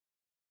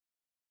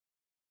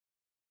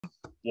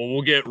well,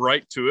 we'll get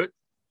right to it.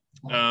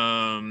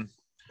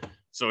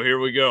 So here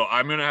we go.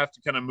 I'm going to have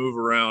to kind of move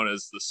around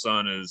as the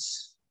sun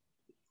is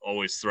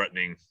always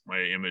threatening my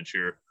image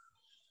here.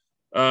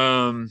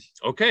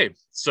 Okay,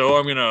 so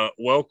I'm going to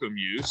welcome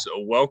you. So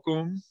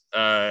welcome,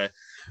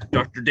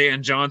 Dr.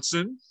 Dan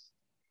Johnson.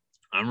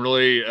 I'm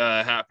really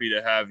happy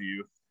to have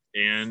you.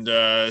 And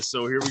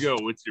so here we go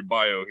with your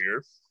bio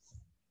here.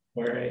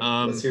 All right,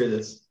 let's hear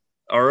this.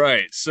 All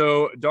right,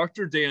 so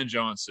Dr. Dan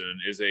Johnson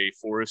is a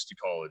forest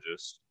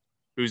ecologist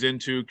who's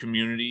into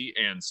community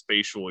and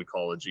spatial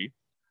ecology.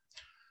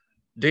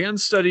 Dan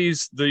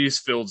studies these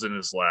fields in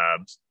his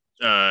labs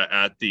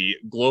at the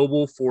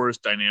Global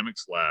Forest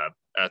Dynamics Lab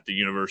at the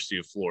University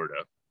of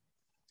Florida.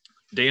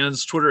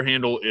 Dan's Twitter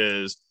handle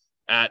is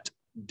at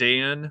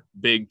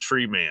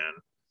DanBigTreeMan.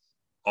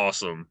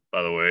 Awesome,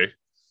 by the way.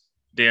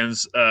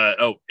 Dan's,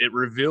 it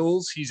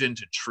reveals he's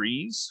into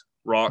trees,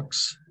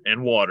 rocks,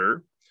 and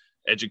water,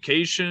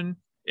 education,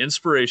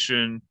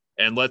 inspiration,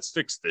 and let's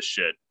fix this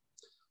shit.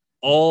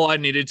 All I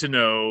needed to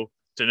know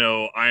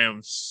I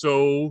am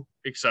so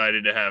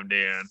excited to have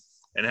Dan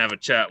and have a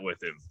chat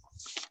with him.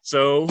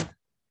 So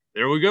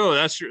there we go.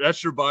 That's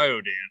your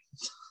bio, Dan.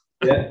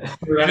 Yeah,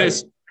 right.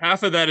 And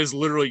half of that is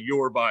literally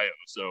your bio.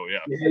 So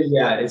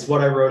yeah, it's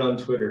what I wrote on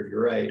Twitter.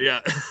 You're right.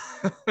 Yeah.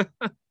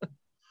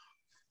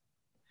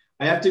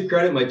 I have to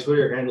credit my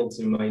Twitter handle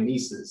to my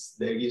nieces.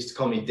 They used to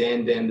call me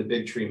Dan the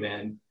Big Tree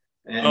Man.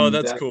 And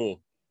that's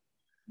cool.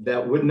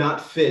 That would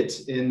not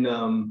fit in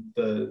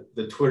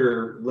the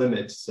Twitter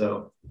limit,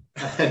 so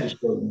I had to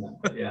show them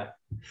that. Yeah,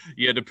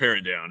 you had to pare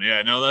it down.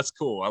 Yeah, no, that's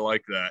cool. I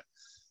like that.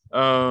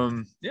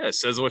 Yeah, it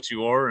says what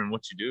you are and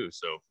what you do.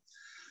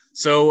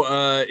 So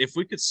if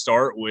we could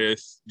start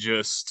with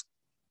just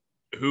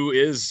who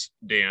is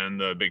Dan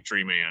the Big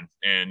Tree Man,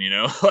 and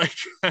like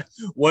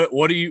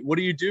what do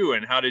you do,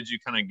 and how did you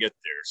kind of get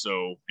there?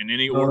 So in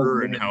any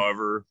order and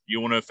however you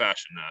want to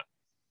fashion that.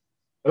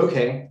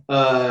 Okay.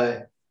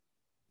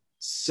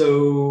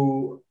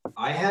 So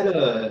I had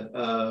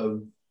a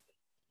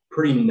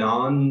pretty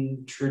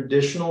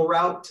non-traditional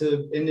route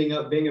to ending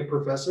up being a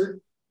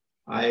professor.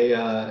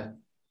 I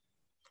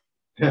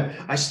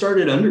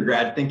started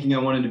undergrad thinking I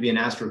wanted to be an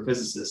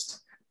astrophysicist.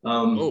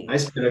 I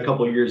spent a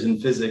couple of years in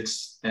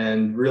physics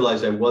and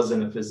realized I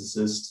wasn't a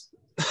physicist.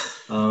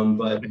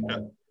 But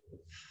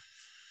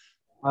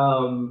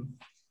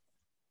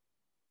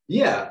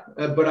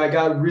I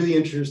got really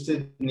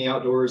interested in the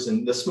outdoors,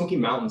 and the Smoky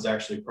Mountains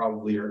actually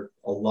probably are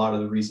a lot of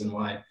the reason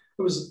why. I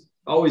was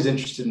always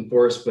interested in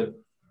forests, but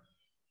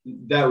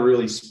that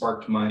really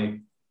sparked my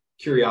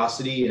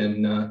curiosity,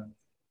 and I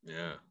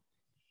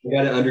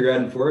got an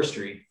undergrad in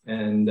forestry,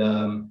 and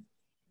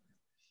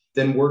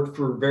then worked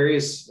for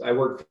I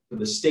worked for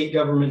the state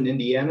government in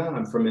Indiana.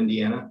 I'm from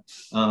Indiana,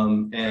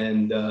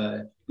 and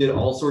did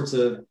all sorts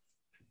of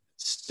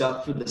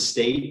stuff for the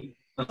state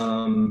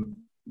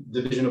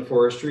Division of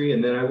Forestry.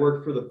 And then I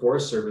worked for the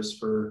Forest Service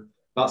for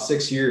about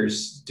 6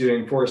 years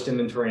doing forest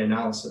inventory and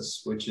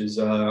analysis, which is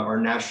our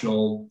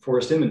national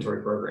forest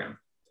inventory program.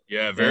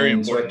 Yeah, very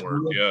important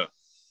work.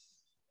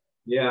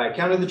 Yeah, I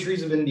counted the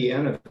trees of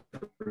Indiana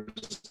for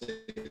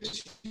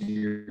 6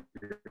 years.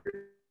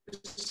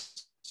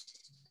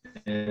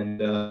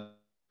 And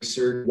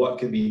research what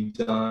could be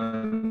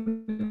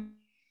done.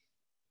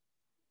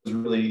 Was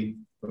really,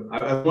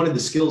 I wanted the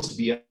skills to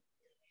be a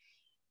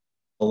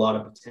lot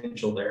of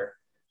potential there.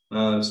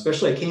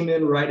 Especially I came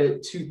in right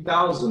at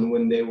 2000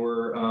 when they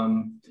were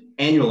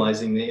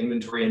annualizing the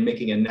inventory and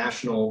making a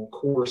national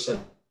core set.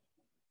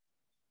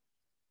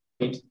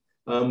 We've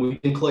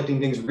been collecting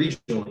things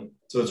regionally,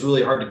 so it's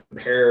really hard to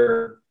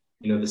compare,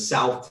 the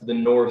south to the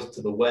north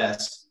to the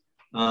west.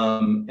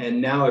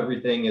 And now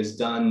everything is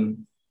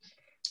done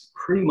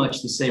pretty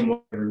much the same way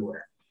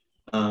everywhere.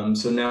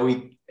 So now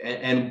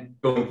and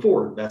going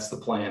forward, that's the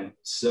plan.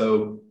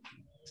 So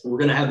we're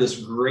going to have this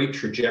great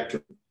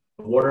trajectory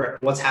of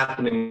what's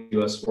happening in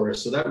U.S.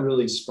 forests. So that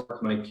really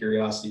sparked my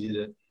curiosity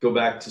to go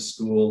back to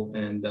school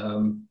and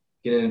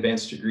get an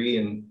advanced degree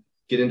and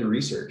get into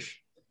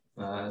research.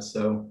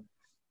 So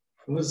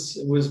it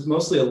was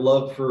mostly a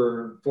love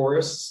for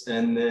forests,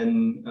 and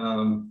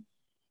then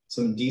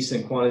some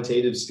decent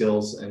quantitative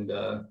skills and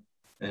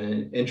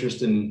an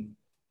interest in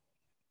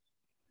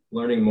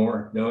learning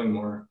more, knowing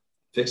more,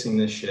 fixing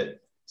this shit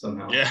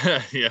somehow.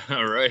 Yeah,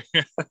 right.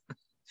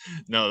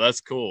 No,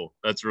 that's cool.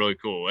 That's really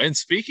cool. And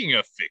speaking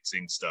of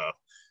fixing stuff,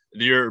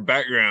 your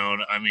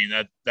background, I mean,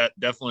 that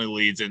definitely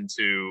leads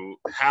into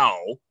how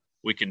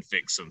we can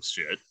fix some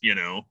shit,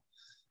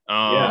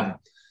 Yeah.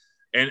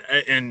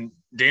 And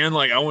Dan,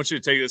 I want you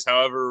to take this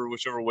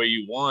whichever way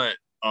you want.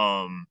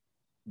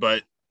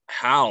 But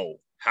how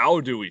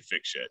do we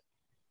fix shit?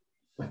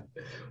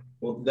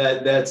 Well,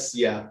 that's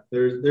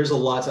there's a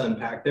lot to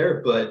unpack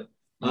there, but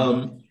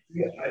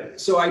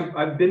so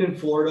I've been in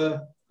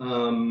Florida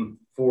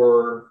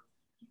for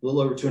a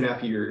little over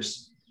 2.5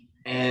 years,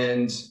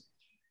 and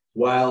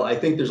while I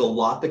think there's a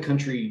lot the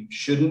country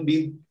shouldn't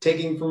be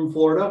taking from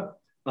Florida,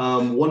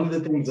 one of the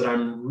things that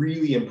I'm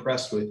really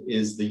impressed with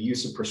is the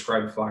use of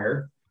prescribed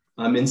fire.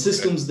 in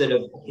systems that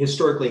have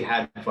historically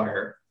had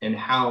fire, and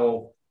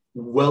how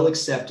well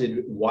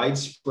accepted,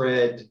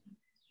 widespread,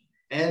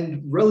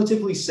 and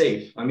relatively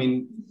safe. I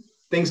mean,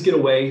 things get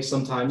away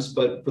sometimes,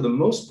 but for the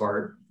most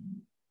part,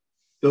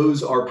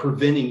 those are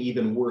preventing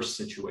even worse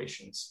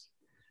situations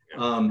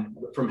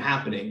from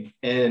happening.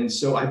 And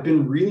so I've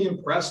been really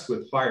impressed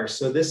with fire.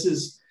 So this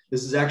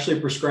is actually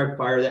a prescribed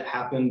fire that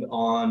happened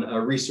on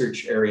a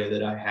research area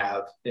that I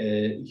have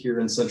here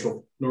in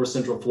North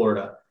Central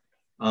Florida.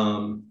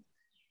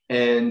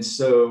 And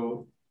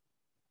so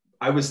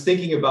I was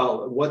thinking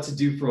about what to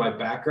do for my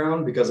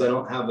background, because I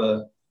don't have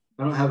a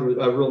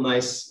real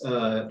nice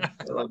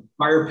like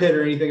fire pit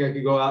or anything I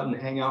could go out and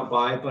hang out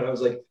by. But I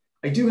was like,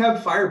 I do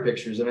have fire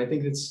pictures, and I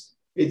think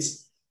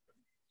it's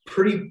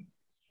pretty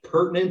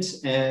pertinent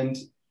and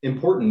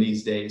important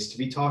these days to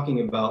be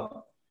talking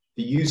about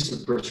the use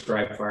of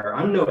prescribed fire.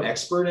 I'm no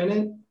expert in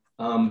it,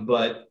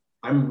 but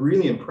I'm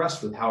really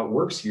impressed with how it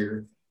works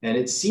here. And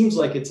it seems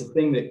like it's a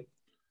thing that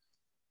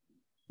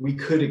we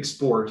could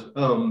export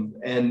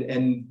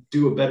and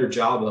do a better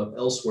job of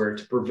elsewhere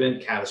to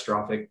prevent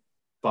catastrophic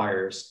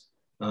fires.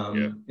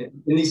 In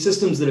these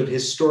systems that have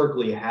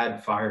historically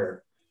had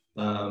fire,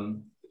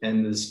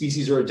 and the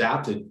species are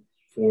adapted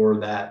for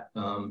that,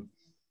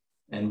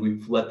 and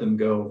we've let them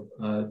go.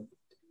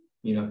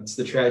 It's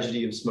the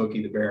tragedy of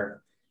Smokey the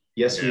Bear.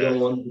 Yes, we don't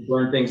want to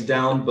burn things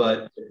down,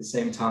 but at the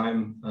same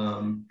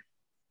time,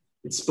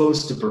 it's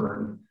supposed to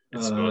burn.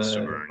 It's supposed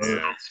to burn,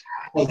 yeah.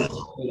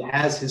 It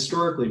has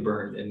historically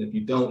burned, and if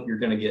you don't, you're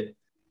going to get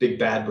big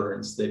bad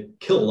burns that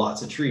kill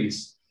lots of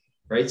trees,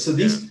 right? So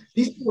these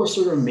forests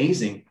are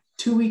amazing.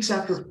 2 weeks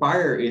after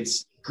fire,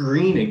 it's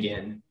green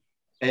again,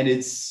 and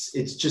it's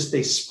just,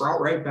 they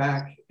sprout right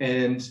back,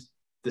 and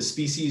the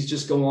species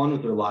just go on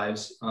with their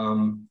lives.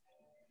 For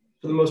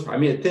the most part, I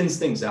mean, it thins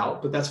things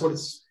out, but that's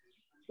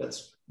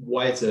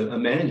why it's a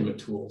management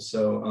tool.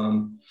 So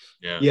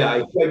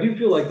I do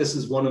feel like this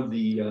is one of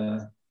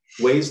the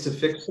ways to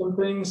fix some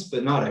things,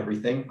 but not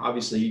everything.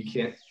 Obviously, you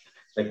can't,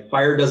 like,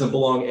 fire doesn't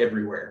belong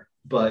everywhere,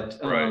 but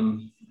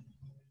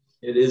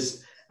it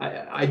is.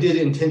 I did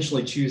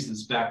intentionally choose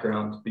this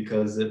background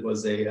because it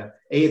was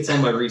it's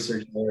on my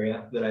research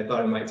area that I thought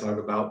I might talk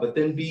about, but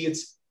then B,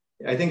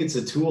 I think it's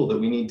a tool that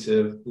we need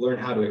to learn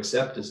how to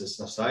accept as a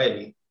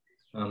society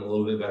a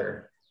little bit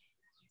better.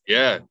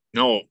 Yeah,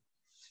 no.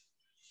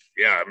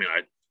 Yeah, I mean,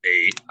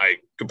 I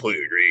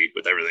completely agree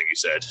with everything you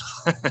said.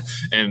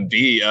 And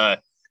B,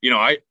 I've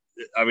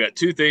got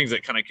two things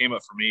that kind of came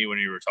up for me when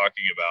you were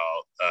talking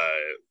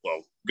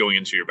about, going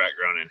into your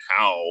background and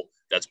how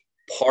that's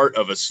part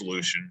of a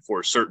solution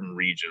for certain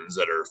regions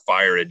that are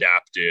fire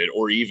adapted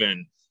or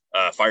even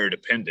fire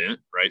dependent,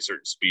 right?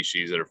 Certain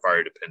species that are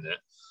fire dependent.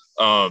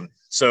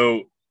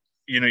 So,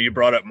 you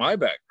brought up my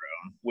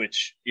background,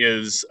 which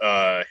is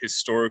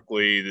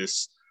historically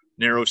this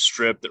narrow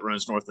strip that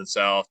runs north and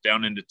south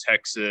down into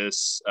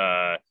Texas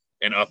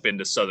and up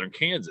into southern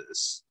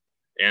Kansas.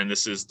 And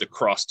this is the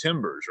cross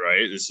timbers,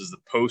 right? This is the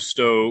post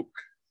oak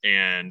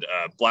and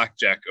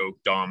blackjack oak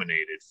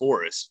dominated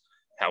forest.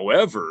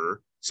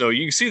 However, so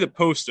you can see the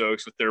post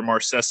oaks with their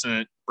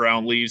marcescent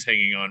brown leaves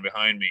hanging on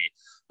behind me,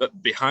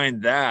 but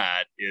behind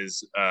that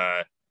is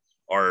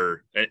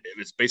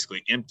it's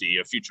basically empty.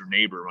 A future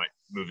neighbor might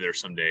move there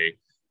someday,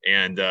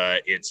 and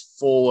it's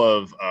full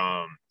of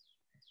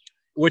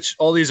which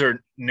all these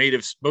are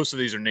native. Most of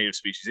these are native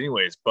species,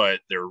 anyways,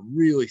 but they're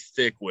really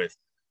thick with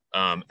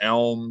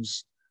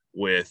elms,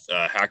 with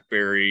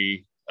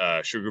hackberry,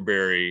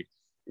 sugarberry,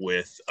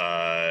 with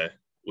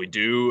we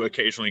do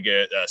occasionally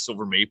get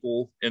silver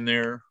maple in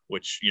there,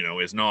 which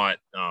is not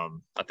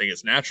I think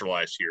it's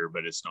naturalized here,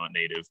 but it's not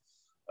native.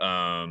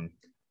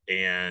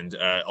 And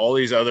all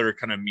these other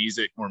kind of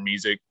more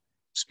mesic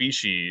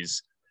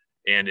species,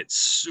 and it's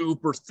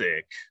super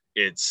thick.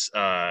 It's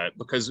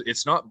because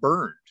it's not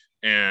burned,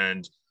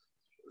 and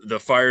the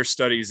fire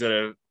studies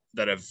that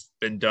have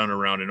been done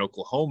around in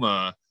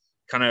Oklahoma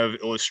kind of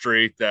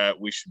illustrate that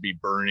we should be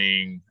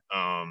burning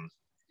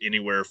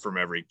anywhere from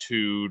every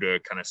 2 to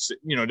kind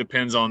of,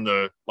 depends on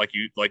like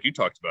you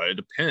talked about. It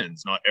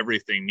depends. Not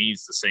everything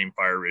needs the same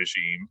fire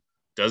regime,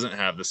 doesn't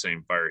have the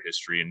same fire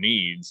history and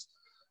needs,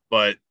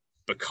 but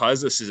because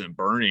this isn't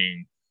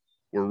burning,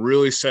 we're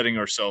really setting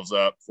ourselves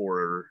up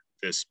for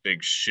this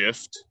big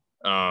shift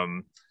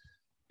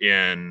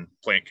in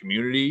plant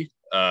community.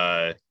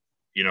 A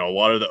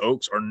lot of the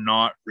oaks are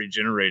not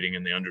regenerating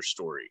in the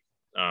understory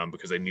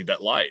because they need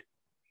that light,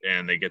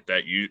 and they get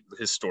that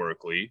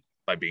historically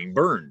by being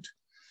burned,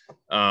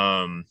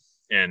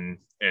 and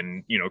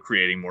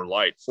creating more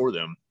light for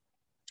them.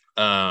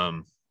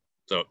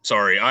 So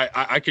sorry,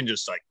 I can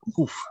just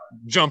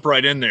jump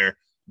right in there,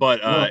 but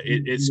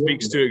it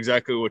speaks to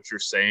exactly what you're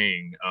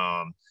saying.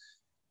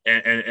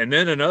 And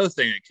then another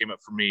thing that came up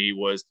for me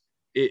was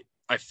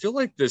I feel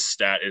like this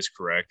stat is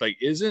correct. Like,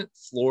 isn't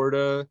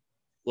Florida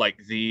like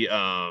the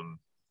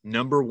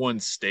number one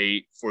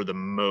state for the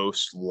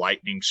most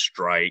lightning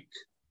strike?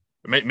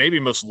 Maybe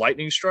most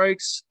lightning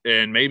strikes,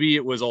 and maybe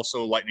it was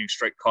also lightning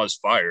strike caused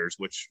fires,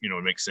 which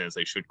it makes sense.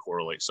 They should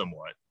correlate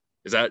somewhat.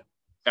 Is that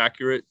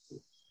accurate?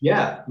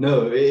 Yeah,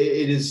 no,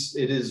 it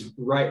is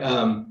right.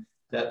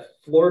 That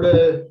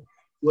Florida,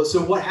 well,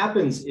 so what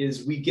happens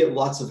is we get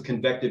lots of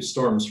convective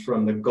storms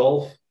from the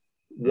Gulf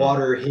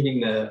water hitting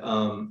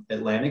the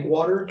Atlantic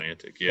water.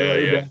 Atlantic,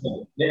 yeah.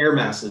 The air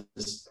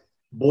masses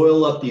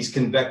boil up these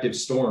convective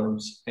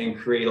storms and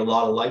create a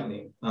lot of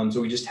lightning.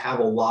 So we just have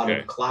a lot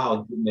of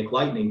clouds that make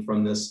lightning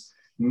from this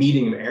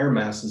meeting of air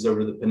masses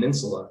over the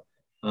peninsula.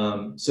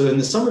 So in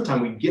the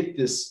summertime, we get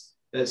this,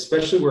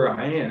 especially where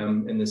I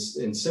am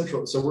in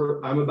central.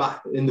 So I'm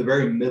about in the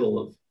very middle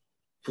of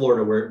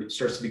Florida where it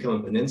starts to become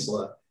a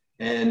peninsula.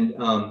 And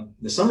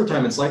the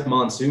summertime, it's like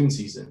monsoon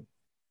season,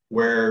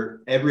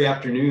 where every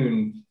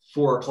afternoon,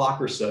 4 o'clock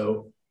or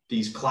so,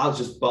 these clouds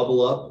just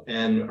bubble up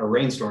and a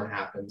rainstorm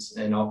happens,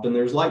 and often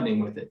there's lightning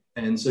with it.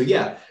 And so,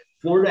 yeah,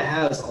 Florida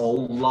has a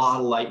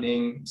lot of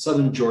lightning.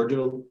 Southern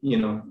Georgia, you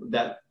know,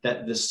 that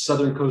this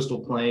southern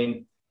coastal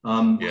plain,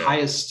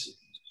 highest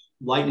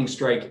lightning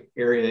strike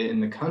area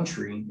in the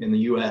country, in the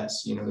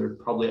U.S. You know, there are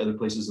probably other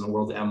places in the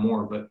world that have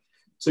more, but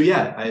so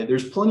yeah,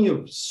 there's plenty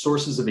of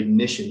sources of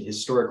ignition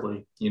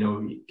historically. You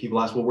know,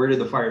 people ask, well, where did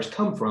the fires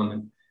come from?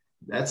 And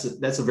that's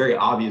a very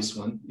obvious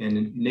one.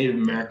 And Native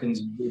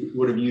Americans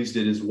would have used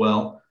it as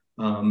well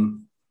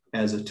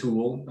as a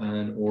tool,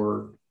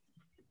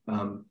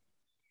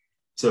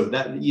 so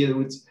that, you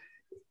know,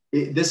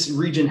 this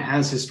region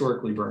has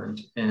historically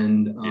burned,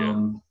 and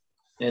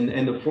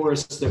the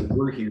forests that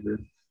were here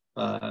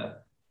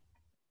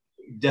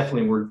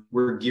definitely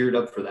we're geared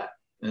up for that.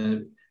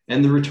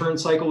 And the return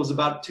cycle was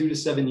about 2 to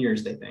 7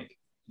 years, they think.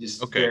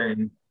 Just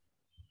varying.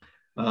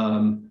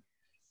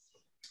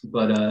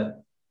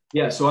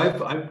 Yeah, so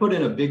I've put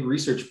in a big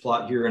research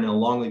plot here in a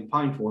longleaf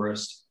pine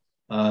forest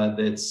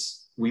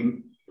that's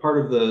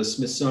part of the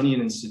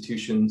Smithsonian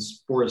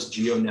Institution's Forest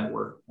Geo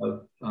Network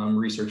of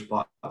research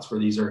plots, where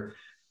these are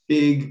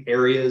big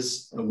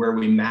areas where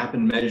we map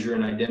and measure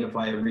and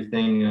identify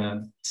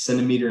everything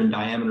centimeter in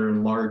diameter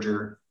and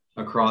larger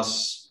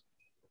across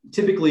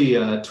typically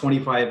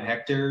 25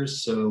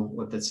 hectares. So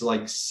what that's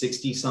like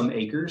 60 some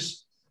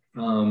acres.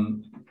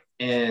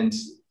 And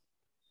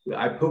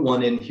I put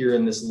one in here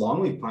in this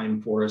longleaf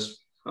pine forest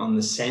on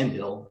the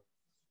sandhill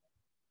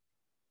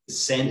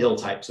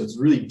type. So it's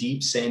really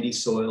deep sandy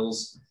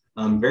soils,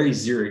 very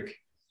xeric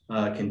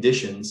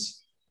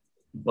conditions,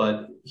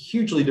 but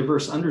hugely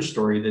diverse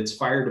understory that's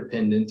fire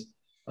dependent,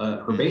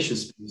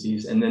 herbaceous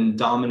species, and then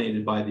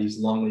dominated by these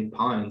longleaf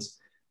pines.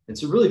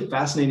 It's a really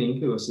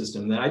fascinating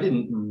ecosystem that I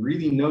didn't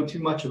really know too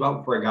much about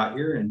before I got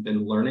here, and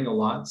been learning a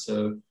lot.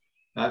 So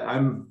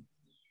I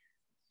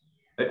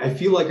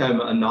feel like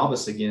I'm a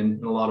novice again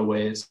in a lot of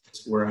ways,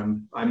 where I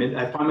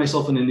find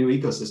myself in a new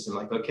ecosystem.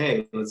 Like,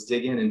 okay, let's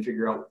dig in and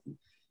figure out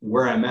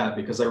where I'm at,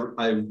 because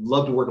I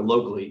love to work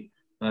locally.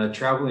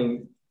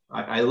 Traveling,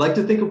 I like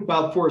to think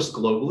about forests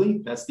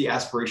globally. That's the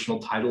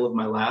aspirational title of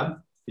my lab,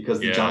 because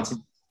the Johnson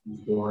is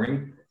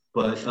boring.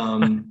 But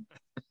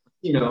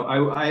you know,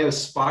 I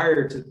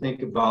aspire to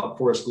think about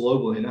forests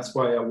globally, and that's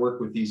why I work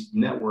with these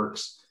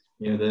networks.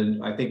 You know,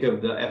 then I think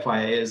of the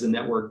FIA as a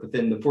network, but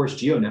then the Forest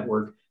Geo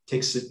Network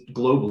takes it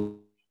globally.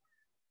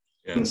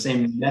 The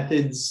same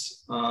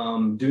methods,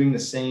 doing the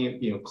same,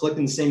 you know,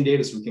 collecting the same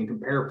data so we can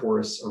compare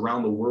forests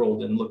around the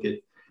world and look at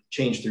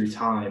change through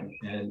time.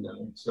 And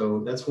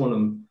so that's one of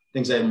the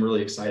things I'm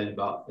really excited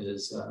about,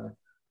 is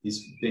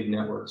these big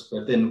networks.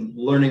 But then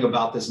learning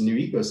about this new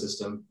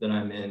ecosystem that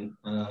I'm in,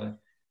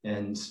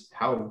 and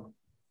how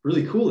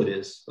really cool it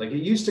is. Like,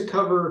 it used to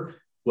cover,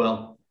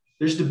 well,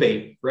 there's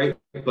debate, right?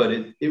 But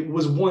it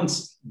was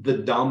once the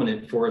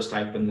dominant forest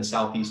type in the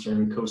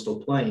southeastern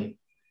coastal plain.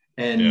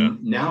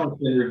 And now it's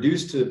been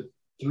reduced to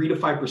 3 to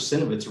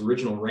 5% of its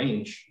original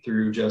range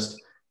through just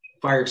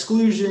fire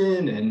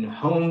exclusion and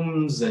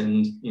homes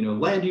and, you know,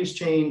 land use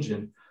change.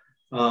 And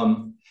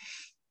so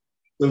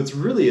it's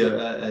really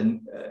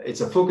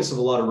it's a focus of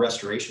a lot of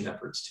restoration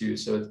efforts too.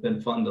 So it's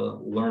been fun to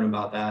learn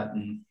about that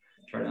and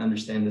try to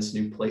understand this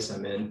new place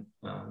I'm in.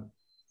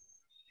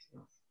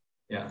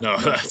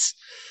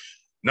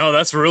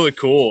 That's really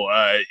cool.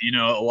 You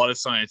know, a lot of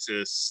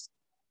scientists,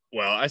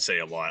 well, I say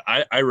a lot.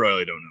 I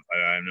really don't know.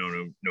 I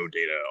know no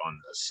data on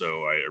this,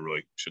 so I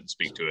really shouldn't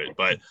speak to it.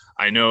 But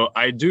I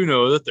do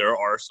know that there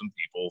are some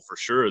people for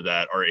sure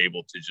that are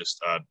able to just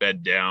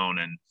bed down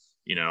and,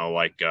 you know,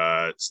 like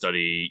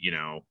study, you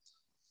know,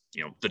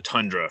 the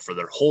tundra for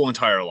their whole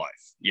entire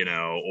life, you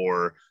know,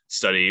 or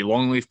study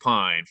longleaf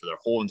pine for their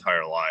whole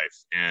entire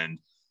life. And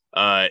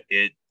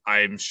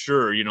I'm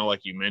sure, you know,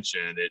 like you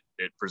mentioned, it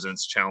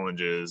presents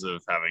challenges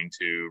of having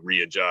to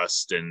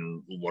readjust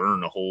and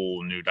learn a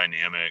whole new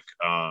dynamic.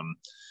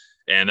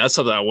 And that's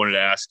something I wanted to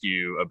ask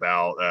you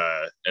about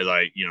as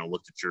I, you know,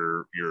 looked at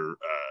your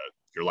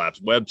lab's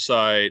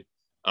website.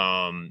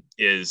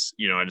 Is,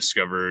 you know, I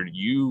discovered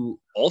you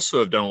also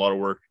have done a lot of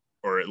work,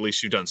 or at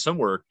least you've done some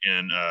work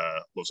in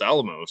Los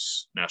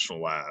Alamos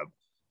National Lab,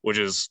 which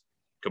is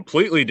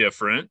completely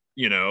different,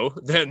 you know,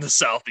 than the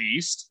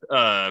Southeast,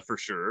 for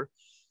sure.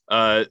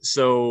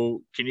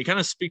 So can you kind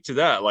of speak to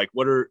that? Like,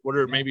 what are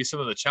maybe some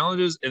of the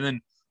challenges, and then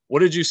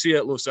what did you see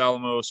at Los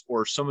Alamos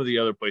or some of the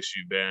other places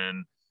you've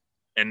been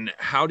And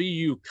how do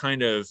you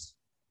kind of,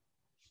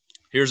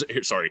 there's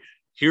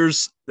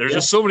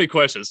just so many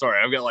questions. Sorry,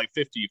 I've got like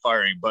 50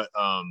 firing, but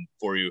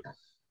for you.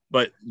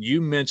 But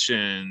you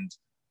mentioned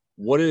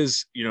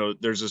there's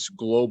this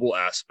global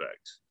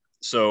aspect.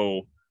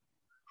 So,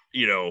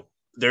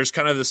 there's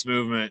kind of this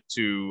movement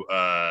to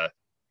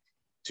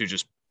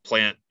just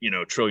plant,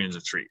 trillions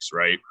of trees,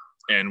 right?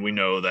 And we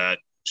know that,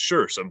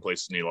 sure, some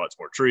places need lots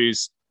more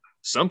trees.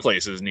 Some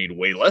places need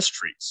way less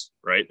trees,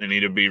 right? They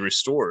need to be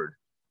restored.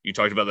 You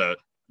talked about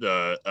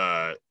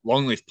the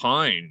longleaf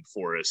pine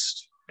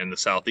forest in the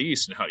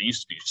Southeast and how it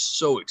used to be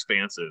so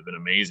expansive and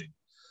amazing.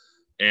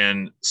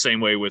 And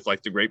same way with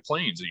like the Great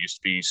Plains, it used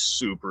to be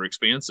super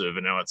expansive,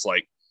 and now it's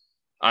like,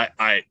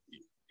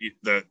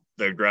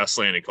 the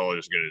grassland ecologist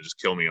is going to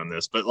just kill me on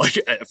this, but like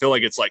I feel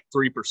like it's like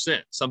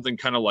 3%, something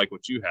kind of like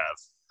what you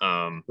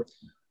have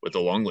with the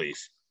longleaf,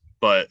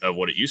 but of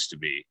what it used to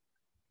be.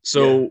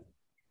 So,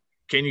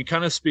 can you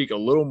kind of speak a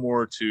little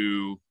more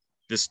to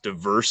this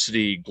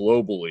diversity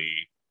globally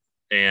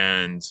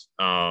and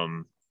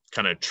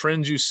kind of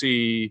trends you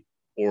see,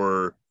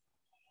 or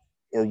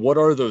what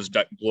are those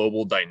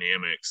global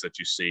dynamics that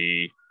you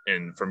see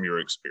from your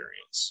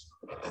experience?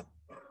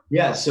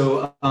 Yeah,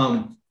 so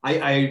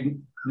I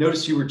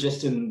noticed you were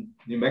just in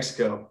New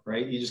Mexico,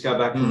 right? You just got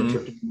back from a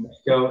trip to New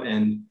Mexico,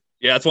 and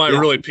that's why it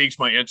really piqued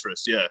my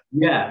interest. Yeah.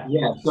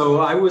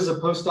 So I was a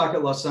postdoc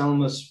at Los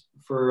Alamos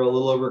for a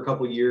little over a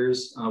couple of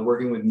years,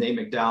 working with Nate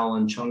McDowell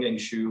and Chonggang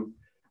Xu.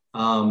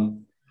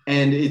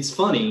 And it's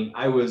funny,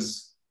 I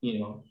was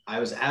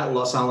at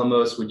Los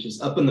Alamos, which is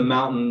up in the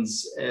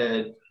mountains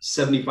at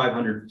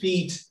 7,500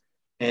 feet,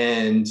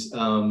 and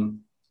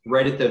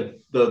right at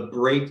the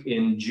break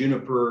in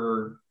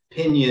juniper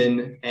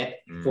pinyon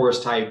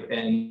forest type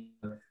and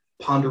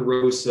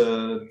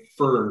ponderosa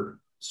fir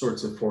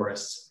sorts of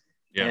forests.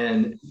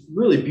 And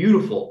really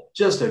beautiful.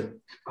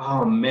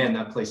 Oh man,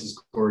 that place is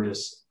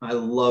gorgeous. I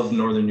love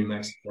northern New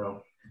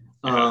Mexico.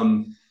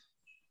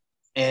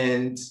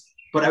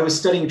 But I was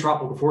studying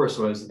tropical forests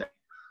when I was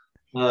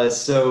there.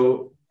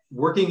 So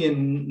working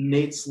in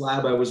Nate's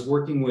lab, I was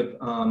working with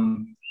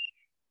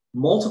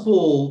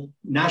multiple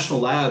national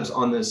labs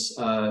on this,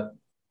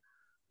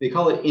 they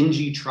call it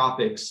NG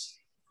Tropics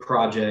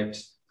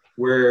project,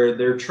 where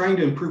they're trying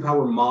to improve how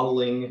we're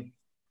modeling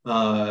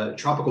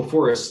tropical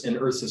forests and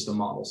Earth system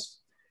models.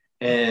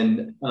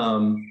 And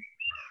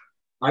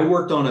I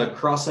worked on a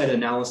cross-site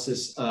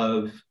analysis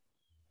of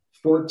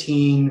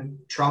 14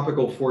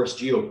 tropical forest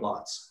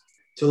geoplots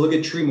to look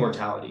at tree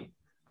mortality.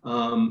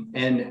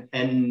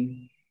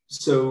 And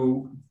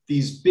so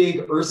these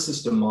big Earth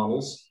system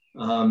models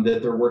that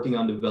they're working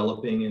on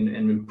developing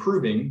and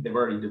improving, they've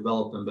already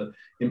developed them, but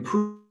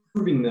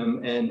improving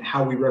them and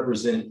how we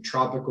represent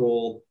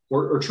tropical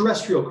or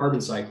terrestrial carbon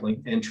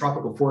cycling. And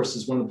tropical forests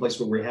is one of the places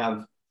where we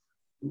have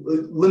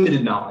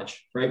limited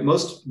knowledge, right?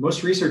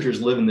 Most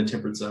researchers live in the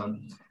temperate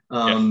zone.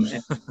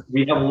 And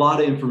we have a lot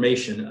of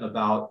information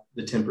about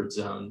the temperate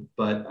zone,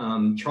 but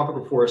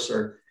tropical forests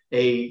are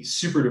A,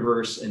 super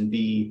diverse, and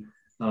B,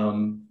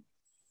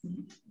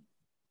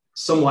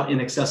 somewhat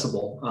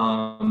inaccessible.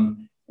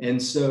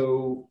 And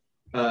so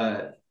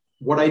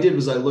what I did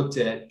was I looked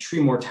at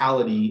tree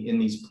mortality in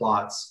these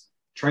plots,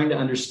 trying to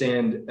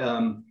understand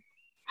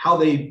how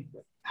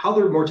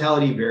their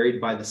mortality varied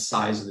by the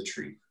size of the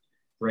tree,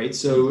 right?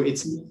 So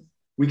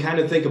we kind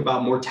of think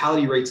about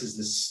mortality rates as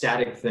this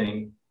static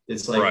thing.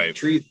 It's like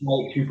trees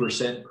die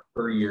 2%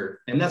 per year.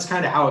 And that's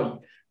kind of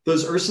how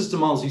those Earth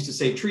system models used to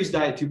say trees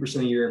die at 2%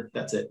 a year,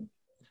 that's it.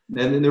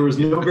 And then there was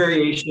no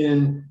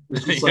variation. It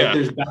was just like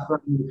there's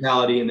background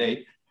mortality,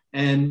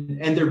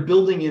 and they're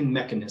building in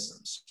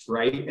mechanisms,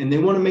 right? And they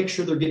want to make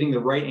sure they're getting the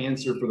right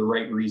answer for the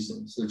right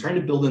reasons. So they're trying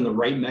to build in the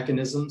right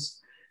mechanisms.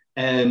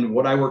 And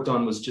what I worked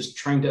on was just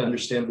trying to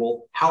understand,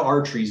 well, how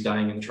are trees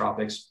dying in the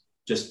tropics?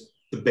 Just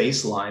the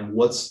baseline,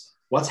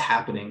 what's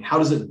happening? How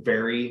does it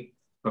vary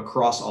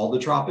across all the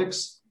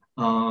tropics?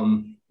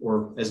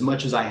 Or as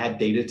much as I had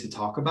data to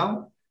talk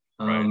about.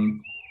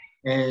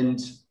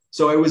 And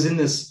so I was in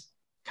this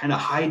kind of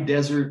high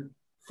desert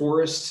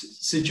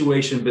forest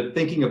situation, but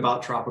thinking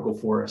about tropical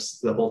forests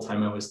the whole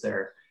time I was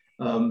there.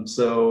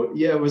 So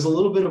yeah, it was a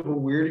little bit of a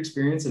weird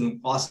experience. And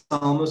Los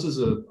Alamos is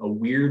a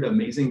weird,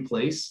 amazing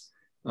place.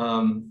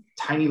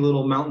 Tiny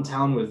little mountain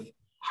town with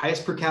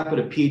highest per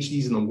capita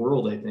PhDs in the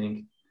world, I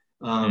think.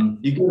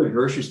 You go to a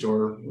grocery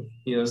store,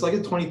 it's like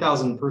a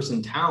 20,000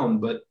 person town,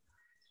 but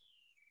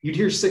you'd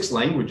hear 6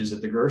 languages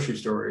at the grocery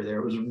store there.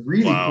 It was a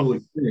really cool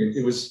experience.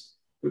 It was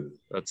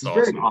awesome.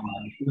 Very odd.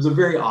 It was a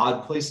very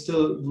odd place to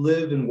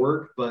live and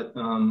work, but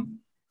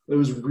it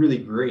was really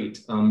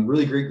great.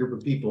 Really great group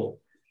of people.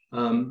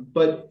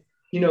 But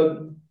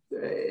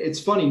it's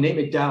funny. Nate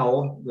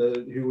McDowell,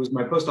 who was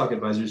my postdoc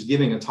advisor, is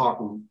giving a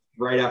talk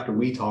right after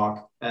we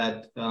talk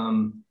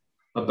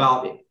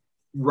about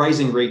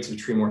rising rates of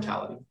tree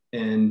mortality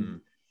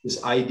and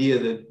this idea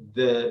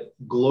that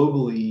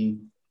globally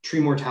tree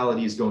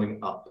mortality is going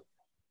up,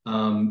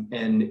 and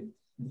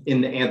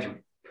in the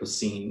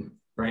Anthropocene.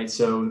 Right.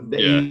 So the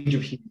age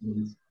of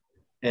humans.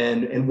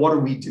 and what are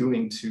we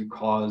doing to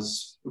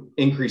cause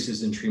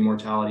increases in tree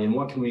mortality, and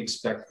what can we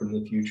expect from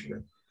the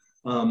future?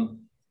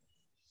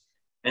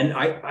 And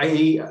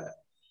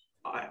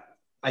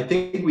I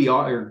think we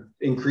are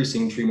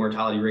increasing tree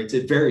mortality rates.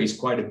 It varies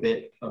quite a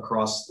bit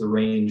across the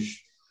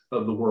range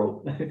of the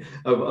world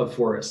of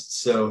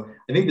forests. So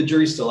I think the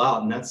jury's still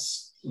out, and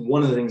that's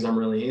one of the things I'm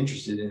really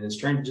interested in, is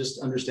trying to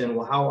just understand,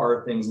 well, how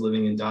are things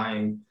living and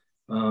dying,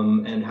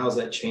 and how's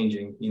that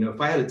changing? You know,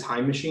 if I had a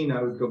time machine,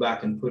 I would go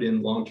back and put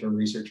in long-term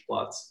research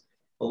plots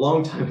a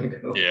long time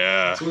ago.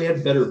 Yeah. So we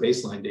had better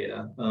baseline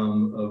data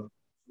of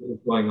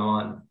what's going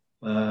on.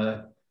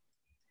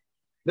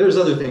 There's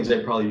other things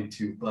I probably do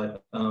too,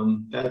 but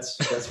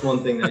that's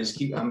one thing that I just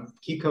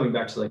keep coming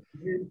back to, like,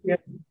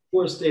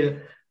 forest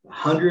data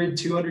 100,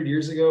 200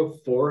 years ago,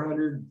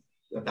 400,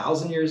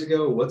 1,000 years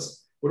ago. What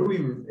do we,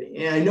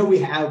 and I know we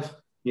have,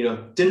 you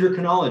know,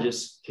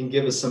 dendrochronologists can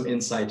give us some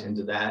insight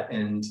into that,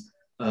 and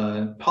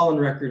pollen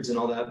records and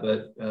all that,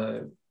 but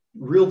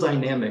real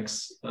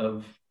dynamics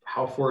of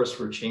how forests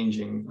were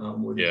changing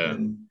would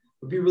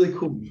be really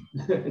cool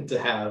to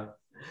have.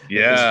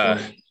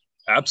 Yeah,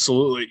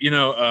 absolutely. You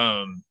know,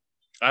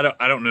 I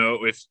don't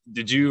know if,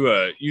 did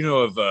you, you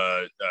know of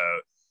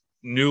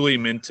newly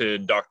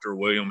minted Dr.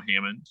 William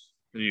Hammond?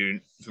 Are you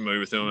familiar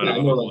with him out of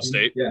Oklahoma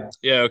State?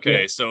 Yeah.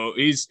 Okay. Yeah. So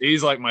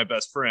he's like my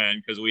best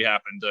friend, because we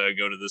happen to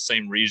go to the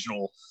same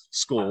regional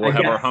school. We'll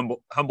have our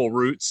humble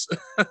roots.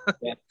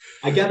 Yeah.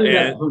 I gathered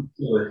that from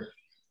Twitter.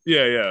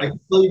 Yeah. I can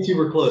tell you two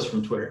were close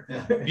from Twitter.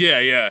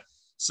 Yeah.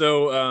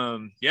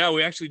 So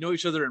we actually know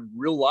each other in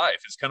real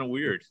life. It's kind of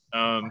weird.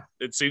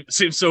 It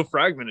seems so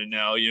fragmented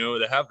now, you know,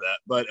 to have that.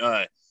 But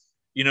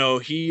you know,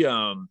 he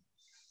I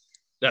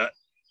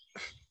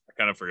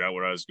kind of forgot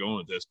where I was going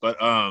with this,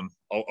 but I'll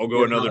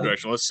go another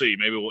direction. Let's see,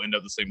 maybe we'll end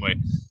up the same way.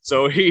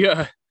 So he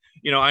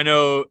you know, I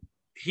know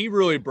he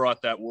really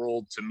brought that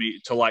world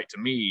to light to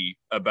me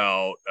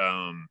about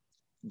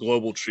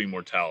global tree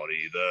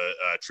mortality, the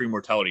tree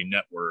mortality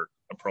network.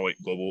 I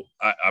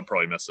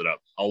probably messed it up.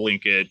 I'll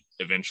link it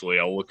eventually.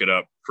 I'll look it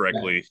up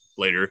correctly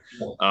later.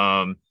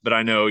 But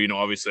I know, you know,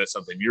 obviously that's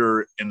something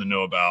you're in the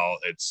know about.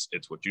 It's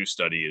what you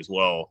study as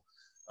well.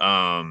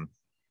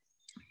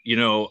 You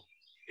know,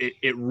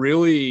 it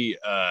really,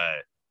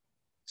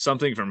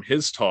 something from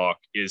his talk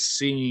is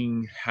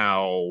seeing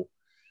how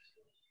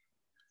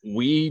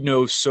we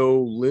know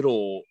so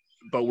little,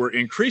 but we're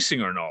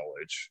increasing our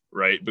knowledge,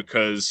 right?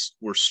 Because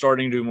we're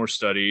starting to do more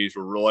studies.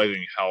 We're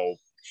realizing how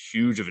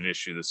huge of an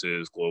issue this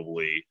is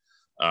globally,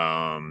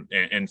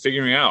 and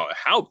figuring out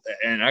how,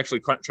 and actually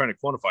trying to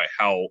quantify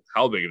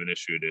how big of an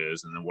issue it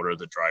is, and then what are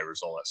the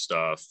drivers, all that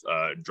stuff.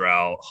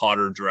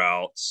 Hotter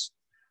droughts,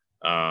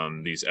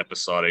 these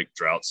episodic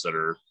droughts that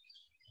are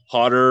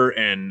hotter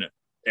and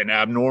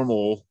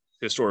abnormal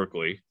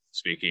historically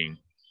speaking.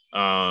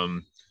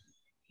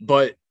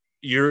 But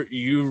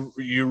you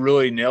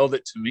really nailed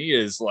it to me,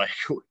 is like,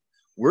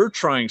 we're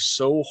trying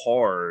so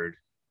hard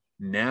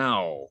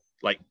now,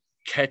 like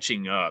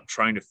catching up,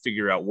 trying to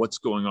figure out what's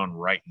going on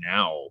right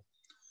now.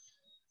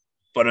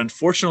 But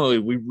unfortunately,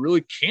 we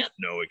really can't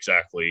know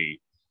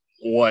exactly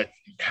what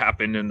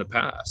happened in the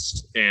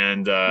past.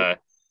 And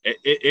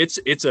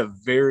it's a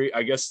very,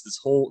 I guess the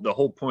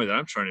whole point that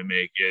I'm trying to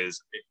make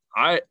is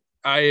I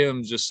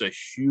am just a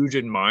huge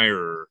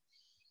admirer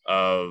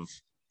of,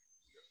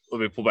 let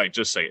me pull back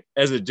just a second,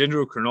 as a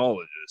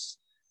dendrochronologist,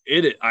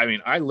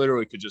 I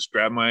literally could just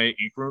grab my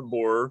increment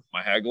borer,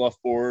 my Hageloff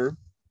borer,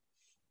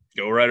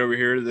 go right over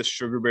here to this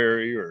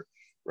sugarberry or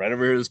right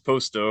over here to this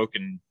post oak,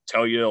 and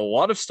tell you a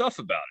lot of stuff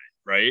about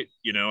it, right?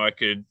 You know, I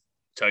could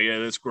tell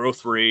you this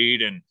growth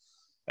rate, and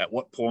at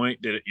what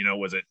point did it, you know,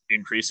 was it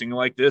increasing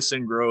like this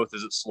in growth?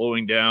 Is it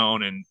slowing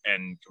down?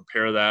 And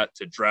compare that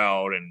to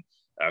drought and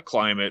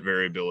climate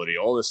variability,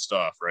 all this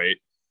stuff, right?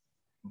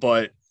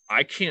 But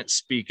I can't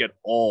speak at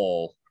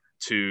all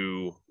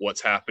to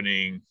what's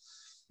happening,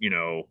 you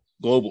know,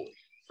 globally,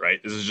 right?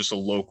 This is just a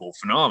local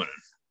phenomenon,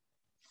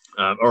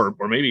 or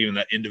maybe even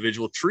that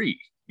individual tree,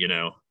 you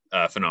know,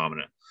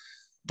 phenomenon.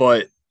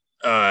 But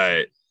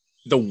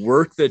the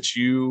work that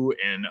you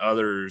and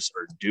others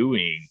are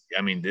doing,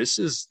 I mean, this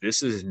is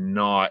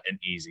not an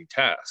easy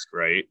task,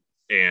 right?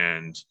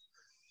 And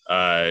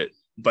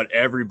but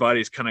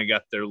everybody's kind of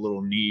got their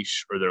little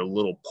niche or their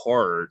little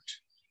part.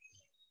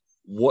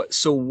 What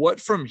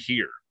from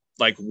here?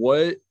 Like,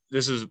 what,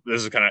 this is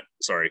kind of,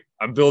 sorry,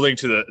 I'm building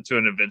to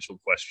an eventual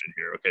question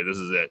here. Okay, this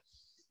is it.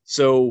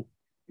 So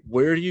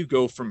where do you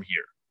go from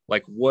here?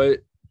 Like,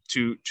 what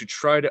to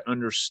try to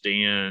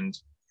understand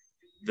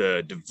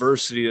the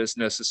diversity that's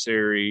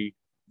necessary,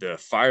 the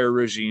fire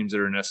regimes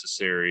that are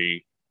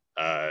necessary,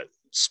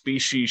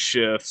 species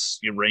shifts,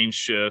 range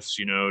shifts,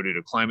 you know, due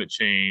to climate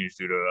change,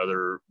 due to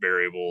other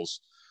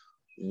variables.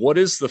 What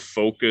is the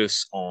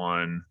focus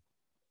on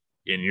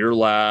in your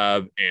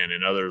lab and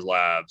in other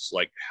labs?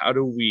 Like, how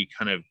do we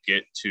kind of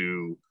get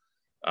to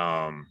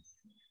an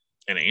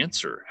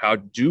answer? How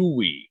do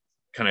we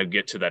kind of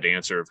get to that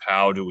answer of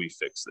how do we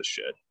fix this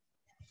shit?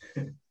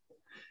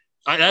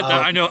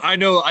 I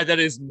know that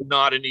is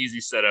not an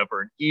easy setup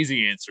or an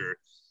easy answer,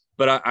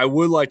 but I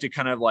would like to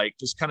kind of like,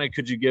 just kind of,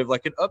 could you give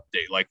like an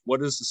update? Like,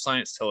 what does the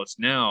science tell us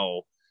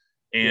now?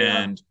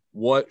 And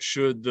what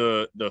should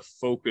the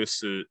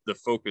focus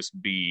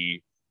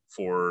be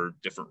for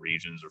different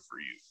regions or for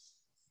you?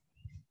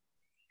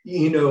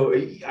 You know,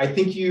 I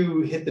think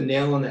you hit the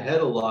nail on the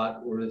head a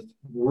lot.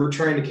 We're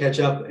trying to catch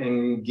up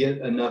and get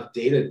enough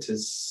data to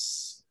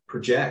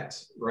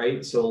project,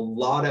 right? So a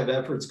lot of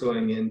efforts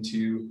going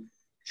into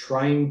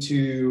trying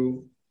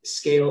to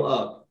scale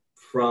up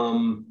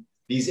from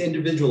these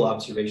individual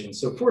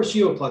observations. So forest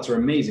geoplots are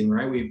amazing,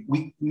 right?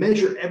 We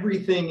measure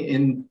everything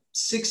in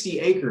 60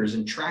 acres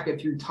and track it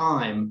through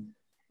time.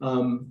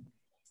 You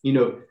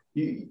know,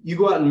 you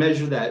go out and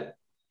measure that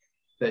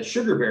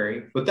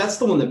sugarberry, but that's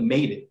the one that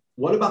made it.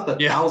 What about the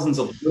thousands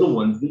of little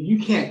ones that you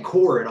can't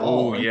core at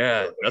all? Oh,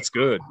 yeah, that's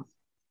good.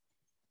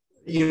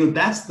 You know,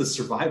 that's the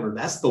survivor.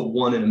 That's the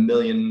 1 in a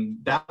million.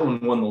 That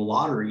one won the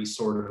lottery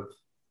sort of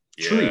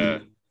tree. Yeah.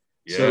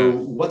 So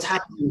what's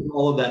happening with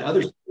all of that other?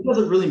 It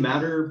doesn't really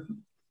matter.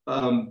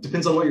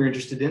 Depends on what you're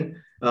interested in.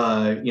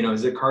 You know,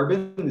 is it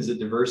carbon? Is it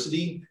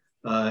diversity?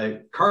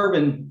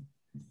 Carbon,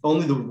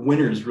 only the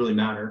winners really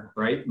matter,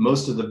 right?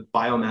 Most of the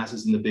biomass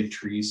is in the big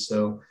trees.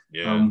 So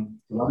I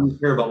don't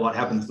care about what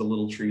happens to the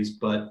little trees,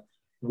 but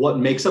what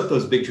makes up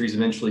those big trees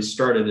eventually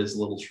started as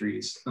little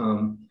trees.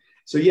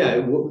 So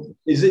yeah,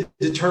 is it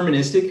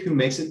deterministic who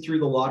makes it through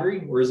the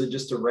lottery, or is it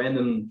just a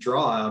random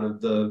draw out of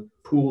the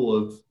pool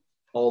of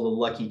all the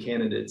lucky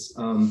candidates?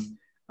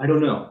 I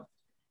don't know.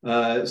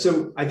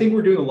 So I think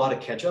we're doing a lot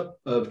of catch up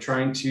of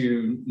trying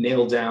to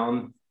nail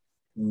down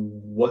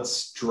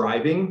what's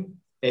driving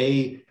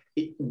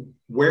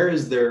where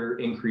is there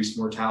increased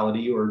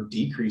mortality or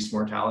decreased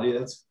mortality?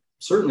 That's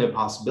certainly a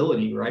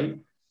possibility, right?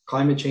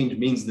 Climate change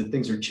means that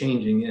things are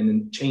changing, and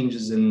it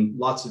changes in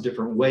lots of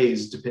different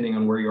ways depending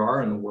on where you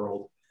are in the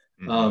world.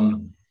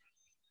 You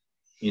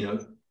know,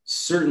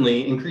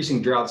 certainly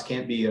increasing droughts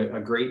can't be a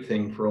great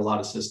thing for a lot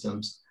of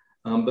systems,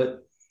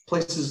 but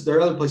there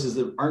are other places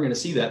that aren't going to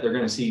see that. They're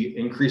going to see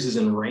increases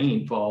in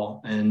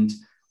rainfall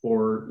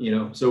or, you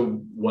know,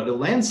 so what do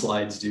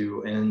landslides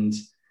do? And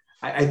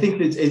I think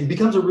that it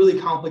becomes a really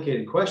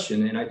complicated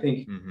question. And I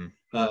think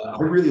I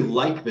really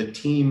like the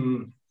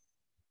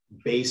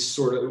team-based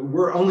sort of,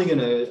 we're only going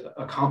to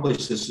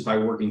accomplish this by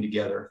working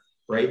together,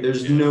 right?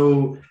 There's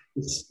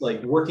it's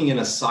like working in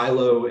a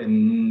silo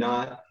and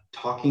not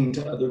talking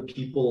to other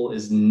people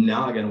is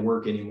not going to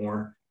work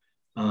anymore.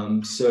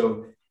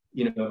 So,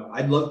 you know,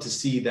 I'd love to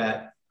see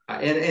that.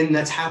 And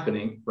that's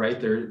happening,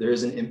 right? There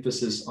is an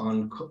emphasis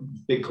on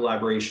big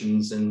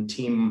collaborations and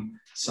team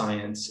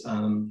science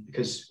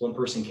because one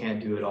person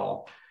can't do it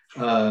all.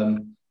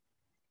 And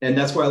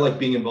that's why I like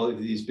being involved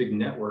with these big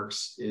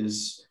networks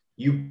is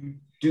you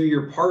do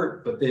your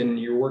part, but then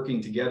you're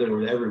working together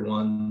with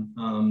everyone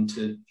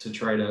to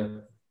try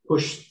to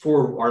push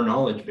for our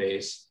knowledge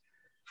base.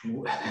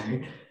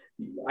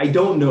 I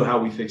don't know how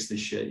we fix this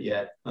shit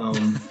yet.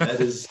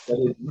 That's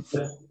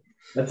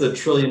a $1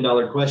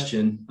 trillion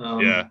question.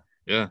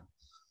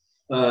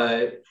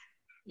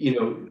 You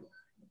know,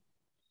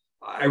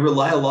 I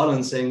rely a lot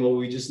on saying, well,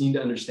 we just need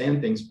to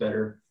understand things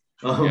better.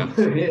 And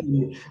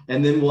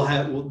then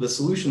the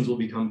solutions will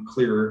become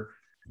clearer.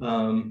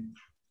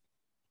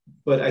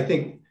 But I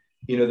think,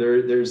 you know,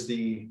 there's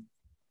the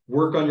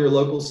work on your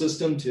local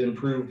system to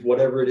improve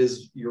whatever it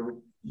is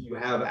you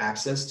have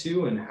access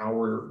to and how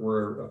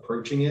we're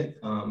approaching it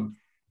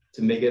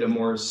to make it a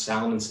more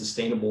sound and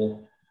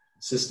sustainable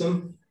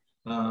system.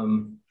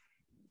 Man,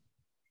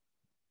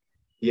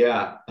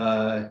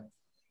 I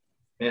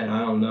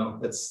don't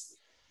know.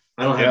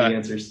 I don't have the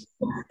answers.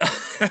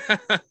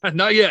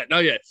 Not yet. No,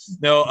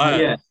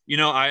 you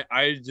know,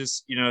 I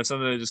just, you know,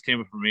 something that just came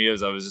up for me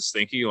as I was just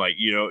thinking, like,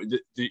 you know,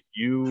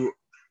 you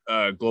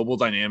global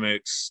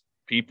dynamics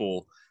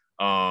people,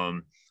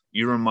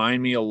 you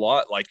remind me a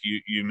lot, like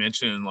you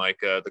mentioned, like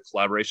the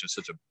collaboration is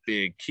such a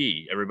big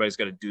key. Everybody's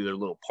got to do their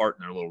little part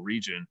in their little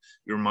region.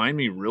 You remind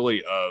me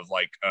really of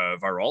like a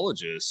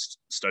virologist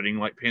studying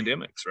like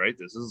pandemics, right?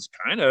 This is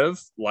kind of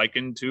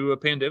likened to a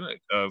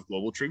pandemic of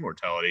global tree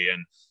mortality,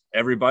 and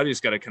everybody's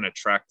got to kind of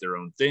track their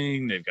own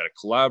thing. They've got to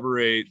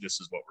collaborate.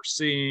 This is what we're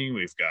seeing.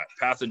 We've got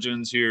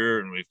pathogens here,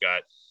 and we've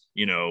got,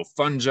 you know,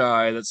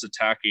 fungi that's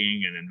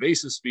attacking an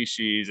invasive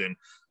species, and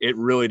it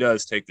really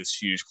does take this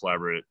huge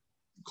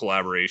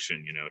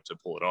collaboration, you know, to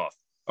pull it off.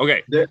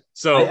 Okay,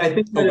 so I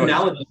think that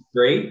analogy is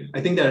great.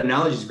 I think that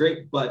analogy is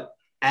great, but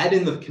add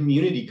in the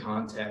community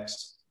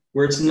context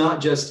where it's not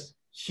just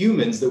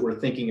humans that we're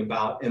thinking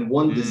about and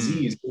one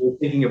disease, but we're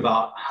thinking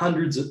about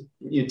hundreds of,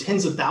 you know,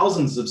 tens of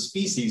thousands of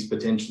species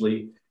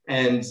potentially,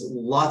 and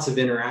lots of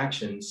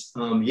interactions.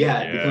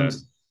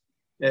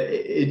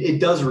 It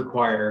does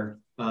require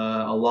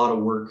a lot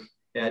of work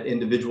at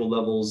individual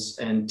levels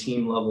and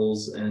team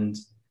levels, and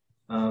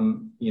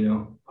you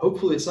know,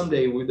 hopefully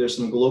someday there's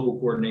some global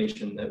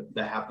coordination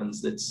that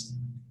happens that's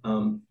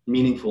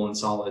meaningful and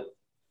solid.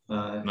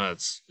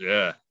 That's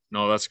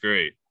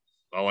great.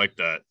 I like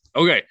that.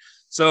 Okay,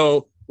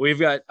 so we've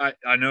got,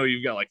 I know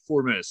you've got like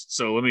 4 minutes,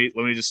 so let me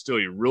just steal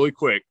you really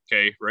quick,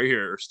 okay, right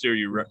here, or steer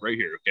you right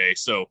here, okay.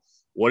 So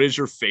What is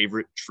your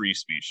favorite tree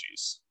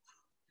species?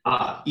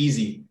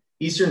 Easy.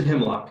 Eastern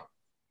hemlock.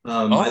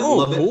 Oh, I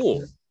love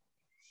cool. it.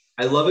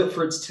 I love it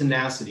for its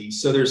tenacity.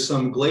 So there's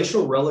some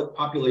glacial relic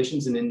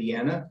populations in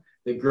Indiana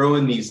that grow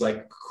in these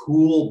like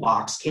cool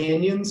box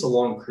canyons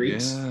along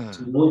creeks. Yeah.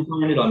 So you really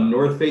find it on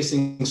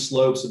north-facing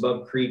slopes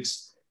above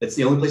creeks. It's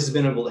the only place it's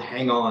been able to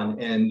hang on.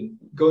 And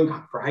going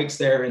for hikes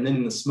there, and then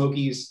in the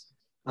Smokies,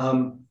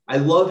 I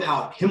love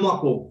how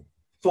hemlock will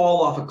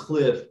fall off a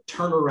cliff,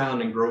 turn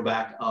around, and grow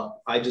back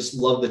up. I just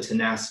love the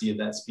tenacity of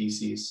that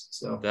species.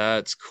 So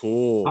That's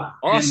cool.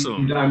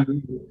 Awesome.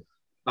 And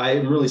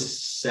I'm really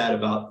sad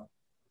about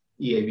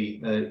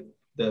EAB,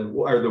 the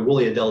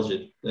woolly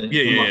adelgid.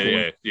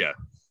 Yeah.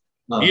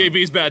 EAB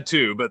is bad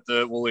too, but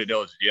the woolly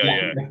adelgid,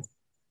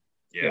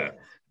 yeah.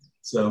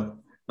 So,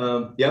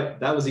 yep,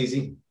 that was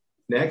easy.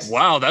 Next.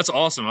 Wow, that's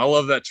awesome. I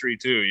love that tree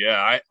too.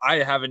 Yeah, I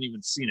haven't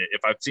even seen it.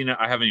 If I've seen it,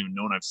 I haven't even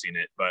known I've seen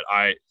it. But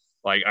I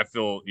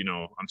feel,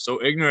 I'm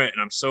so ignorant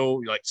and I'm so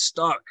like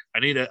stuck.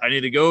 I need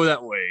to go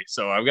that way.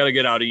 So I've got to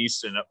get out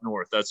east and up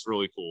north. That's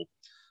really cool.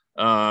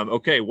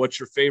 Okay, what's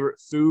your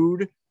favorite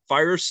food,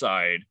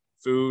 fireside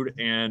food,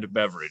 and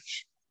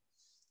beverage?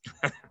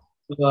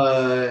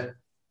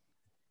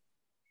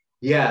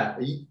 Yeah,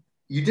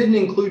 you didn't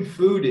include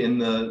food in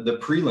the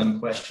prelim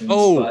questions.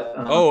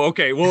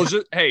 Okay. Well,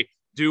 just hey,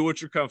 do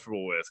what you're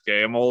comfortable with.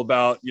 Okay, I'm all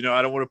about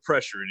I don't want to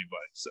pressure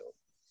anybody. So,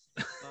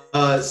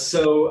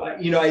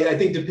 I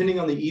think depending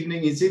on the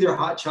evening, it's either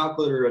hot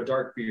chocolate or a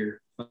dark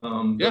beer.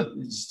 Yeah,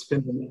 it just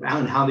depends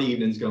on how the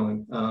evening's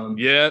going.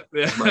 Yeah.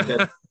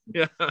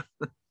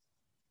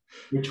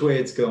 Which way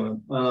it's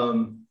going.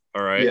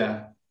 All right.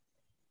 Yeah.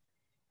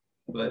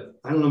 But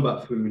I don't know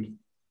about food.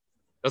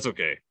 That's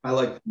okay. I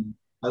like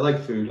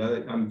food.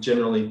 I'm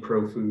generally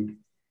pro food.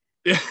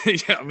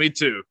 Yeah, me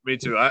too.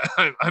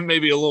 I'm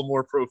maybe a little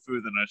more pro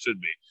food than I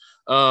should be,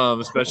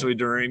 especially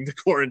during the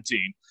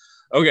quarantine.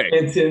 Okay,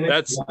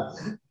 that's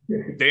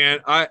Dan.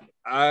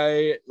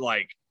 I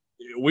like.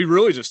 We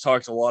really just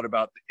talked a lot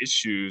about the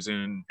issues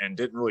and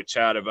didn't really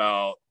chat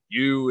about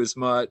you as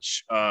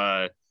much.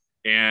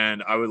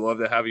 And I would love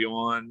to have you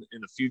on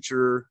in the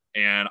future,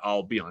 and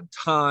I'll be on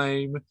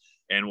time,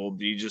 and we'll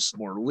be just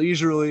more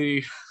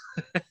leisurely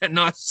and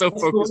not so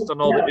focused on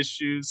all the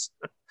issues.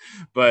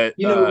 But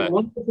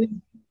one of the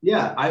things,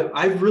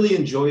 I've really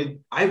enjoyed.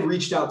 I've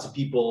reached out to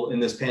people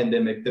in this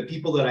pandemic, the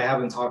people that I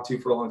haven't talked to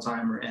for a long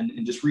time,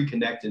 and just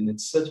reconnected. And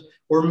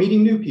or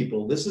meeting new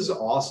people. This is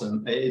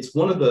awesome. It's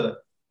one of the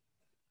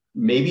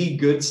maybe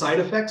good side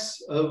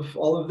effects of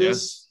all of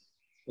this,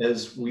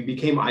 as we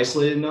became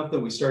isolated enough that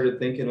we started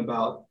thinking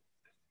about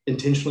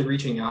intentionally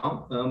reaching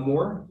out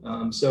more.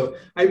 So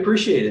I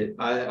appreciate it.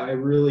 I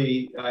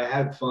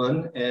had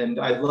fun, and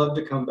I'd love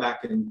to come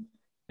back and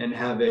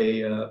have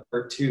a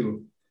part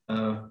two.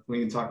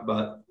 We can talk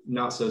about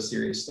not so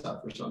serious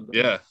stuff or something.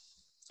 Yeah.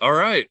 All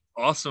right.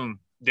 Awesome.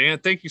 Dan,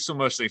 thank you so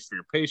much. Thanks for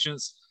your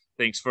patience.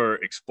 Thanks for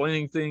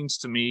explaining things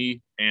to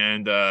me.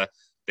 And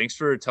thanks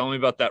for telling me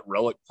about that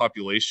relic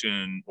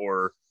population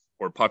or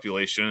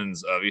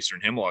populations of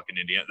Eastern hemlock in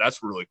Indiana.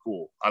 That's really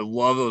cool. I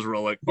love those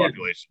relic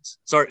populations.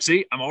 Sorry.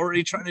 See, I'm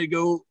already trying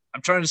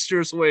to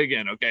steer us away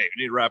again. Okay.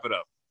 We need to wrap it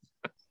up.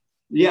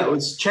 Yeah,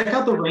 let's check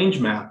out the range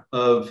map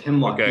of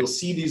hemlock. Okay. You'll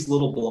see these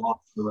little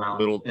blocks around.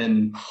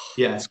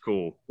 That's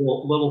cool.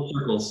 Little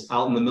circles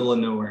out in the middle of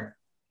nowhere.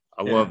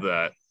 I love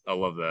that.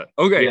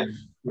 Okay. Yeah.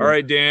 All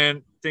right,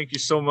 Dan. Thank you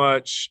so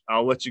much.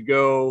 I'll let you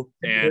go,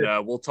 and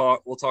we'll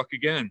talk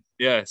again.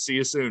 Yeah. See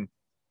you soon.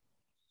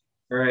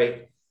 All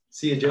right.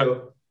 See you,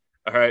 Joe.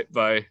 All right.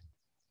 Bye.